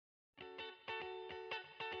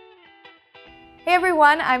Hey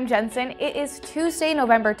everyone, I'm Jensen. It is Tuesday,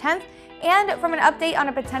 November 10th, and from an update on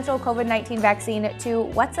a potential COVID-19 vaccine to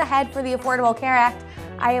what's ahead for the Affordable Care Act,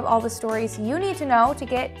 I have all the stories you need to know to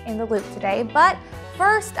get in the loop today. But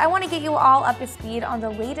first, I want to get you all up to speed on the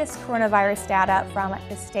latest coronavirus data from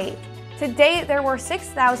the state. Today, there were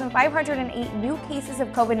 6,508 new cases of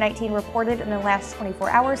COVID-19 reported in the last 24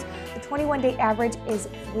 hours. The 21-day average is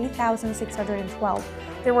 3,612.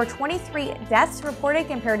 There were 23 deaths reported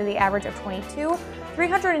compared to the average of 22,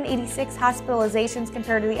 386 hospitalizations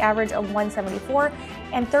compared to the average of 174,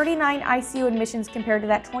 and 39 ICU admissions compared to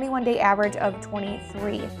that 21-day average of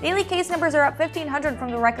 23. Daily case numbers are up 1,500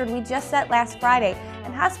 from the record we just set last Friday,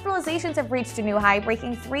 and hospitalizations have reached a new high,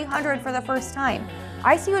 breaking 300 for the first time.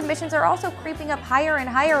 ICU admissions are also creeping up higher and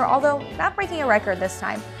higher, although not breaking a record this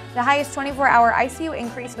time. The highest 24-hour ICU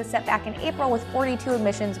increase was set back in April, with 42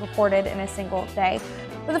 admissions reported in a single day.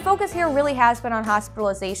 But the focus here really has been on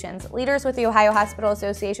hospitalizations. Leaders with the Ohio Hospital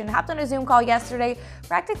Association hopped on a Zoom call yesterday,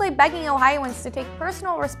 practically begging Ohioans to take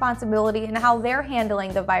personal responsibility in how they're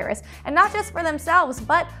handling the virus, and not just for themselves,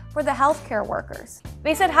 but for the healthcare workers.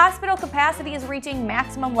 They said hospital capacity is reaching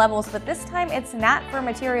maximum levels, but this time it's not for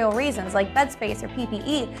material reasons like bed space or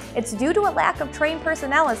PPE. It's due to a lack of trained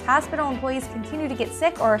personnel as hospital employees continue to get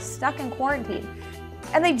sick or are stuck in quarantine.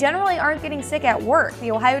 And they generally aren't getting sick at work.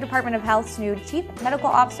 The Ohio Department of Health's new Chief Medical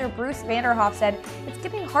Officer Bruce Vanderhoff said it's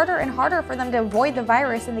getting harder and harder for them to avoid the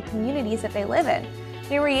virus in the communities that they live in.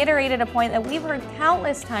 They reiterated a point that we've heard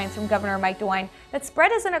countless times from Governor Mike DeWine, that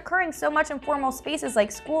spread isn't occurring so much in formal spaces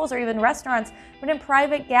like schools or even restaurants, but in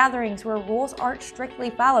private gatherings where rules aren't strictly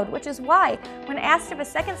followed, which is why, when asked if a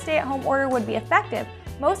second stay-at-home order would be effective,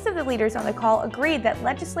 most of the leaders on the call agreed that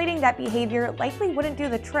legislating that behavior likely wouldn't do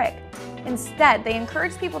the trick. Instead, they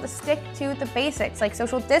encouraged people to stick to the basics like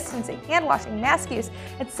social distancing, hand washing, mask use,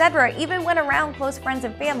 etc., even when around close friends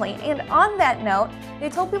and family. And on that note, they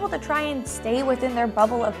told people to try and stay within their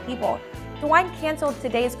bubble of people. DeWine canceled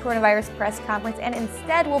today's coronavirus press conference and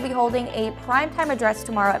instead will be holding a primetime address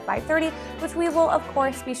tomorrow at 5:30, which we will of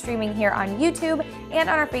course be streaming here on YouTube and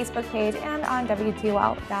on our Facebook page and on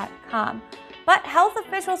WTOL.com. But health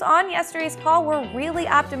officials on yesterday's call were really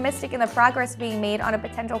optimistic in the progress being made on a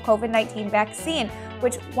potential COVID-19 vaccine,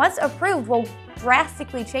 which, once approved, will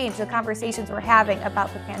drastically change the conversations we're having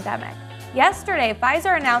about the pandemic. Yesterday,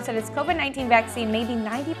 Pfizer announced that its COVID-19 vaccine may be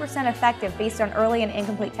 90% effective based on early and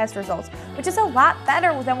incomplete test results, which is a lot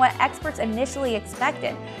better than what experts initially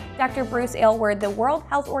expected. Dr. Bruce Aylward, the World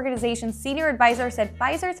Health Organization's senior advisor, said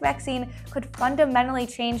Pfizer's vaccine could fundamentally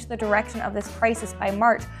change the direction of this crisis by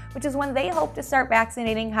March, which is when they hope to start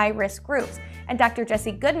vaccinating high-risk groups. And Dr.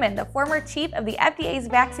 Jesse Goodman, the former chief of the FDA's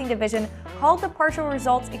vaccine division, called the partial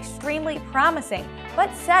results extremely promising,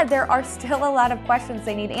 but said there are still a lot of questions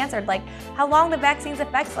they need answered, like how long the vaccine's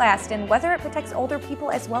effects last and whether it protects older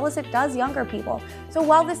people as well as it does younger people. So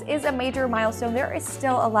while this is a major milestone, there is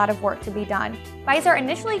still a lot of work to be done. Pfizer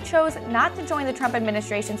initially chose not to join the Trump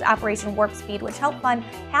administration's Operation Warp Speed, which helped fund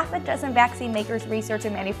half a dozen vaccine makers' research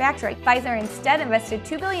and manufacturing. Pfizer instead invested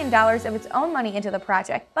 $2 billion of its own money into the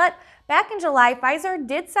project. But back in July, Pfizer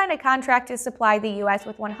did sign a contract to supply the U.S.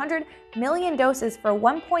 with 100 million doses for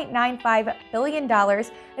 $1.95 billion,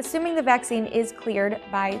 assuming the vaccine is cleared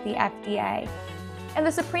by the FDA. And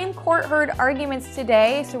the Supreme Court heard arguments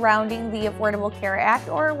today surrounding the Affordable Care Act,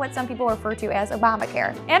 or what some people refer to as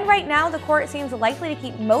Obamacare. And right now, the court seems likely to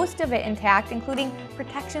keep most of it intact, including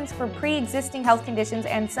protections for pre-existing health conditions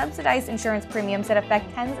and subsidized insurance premiums that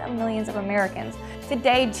affect tens of millions of Americans.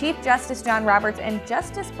 Today, Chief Justice John Roberts and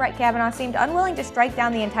Justice Brett Kavanaugh seemed unwilling to strike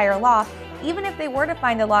down the entire law, even if they were to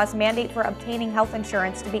find the law's mandate for obtaining health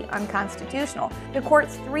insurance to be unconstitutional. The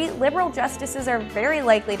court's 3 liberal justices are very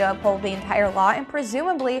likely to uphold the entire law and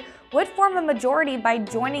presumably would form a majority by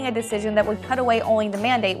joining a decision that would cut away only the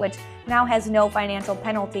mandate, which now has no financial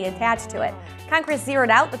penalty attached to it. Congress zeroed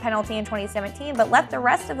out the penalty in 2017, but left the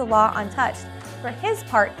rest of the law untouched. For his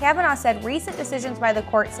part, Kavanaugh said recent decisions by the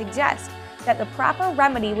court suggest that the proper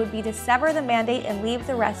remedy would be to sever the mandate and leave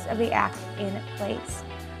the rest of the act in place.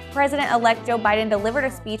 President-elect Joe Biden delivered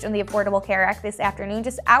a speech on the Affordable Care Act this afternoon,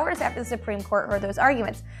 just hours after the Supreme Court heard those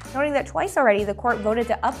arguments, noting that twice already the court voted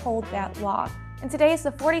to uphold that law. And today is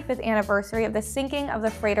the 45th anniversary of the sinking of the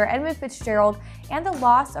freighter Edmund Fitzgerald and the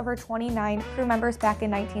loss of her 29 crew members back in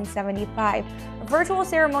 1975. A virtual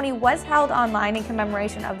ceremony was held online in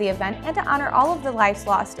commemoration of the event and to honor all of the lives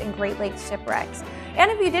lost in Great Lakes shipwrecks. And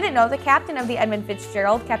if you didn't know, the captain of the Edmund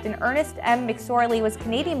Fitzgerald, Captain Ernest M. McSorley, was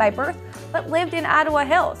Canadian by birth but lived in Ottawa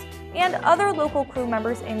Hills. And other local crew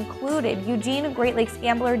members included Eugene Great Lakes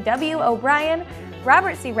gambler W. O'Brien,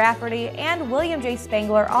 Robert C. Rafferty, and William J.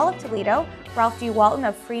 Spangler, all of Toledo, Ralph G. Walton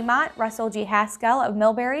of Fremont, Russell G. Haskell of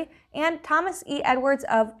Millbury, and Thomas E. Edwards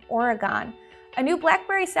of Oregon. A new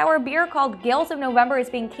blackberry sour beer called Gales of November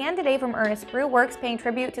is being canned today from Ernest Brew Works, paying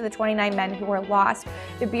tribute to the 29 men who were lost.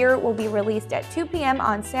 The beer will be released at 2 p.m.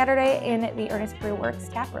 on Saturday in the Ernest Brew Works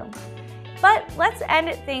tap room. But let's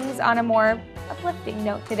end things on a more uplifting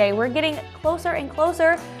note today. We're getting closer and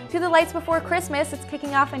closer to the lights before Christmas. It's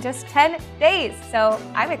kicking off in just 10 days, so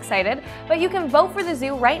I'm excited. But you can vote for the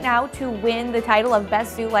zoo right now to win the title of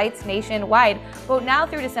Best Zoo Lights nationwide. Vote now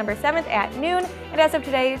through December 7th at noon, and as of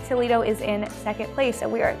today, Toledo is in second place, so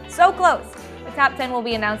we are so close. The top 10 will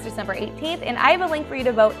be announced December 18th, and I have a link for you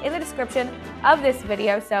to vote in the description of this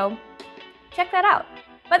video, so check that out.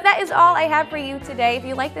 But that is all I have for you today. If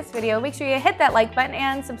you like this video, make sure you hit that like button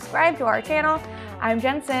and subscribe to our channel. I'm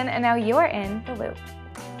Jensen, and now you are in the loop.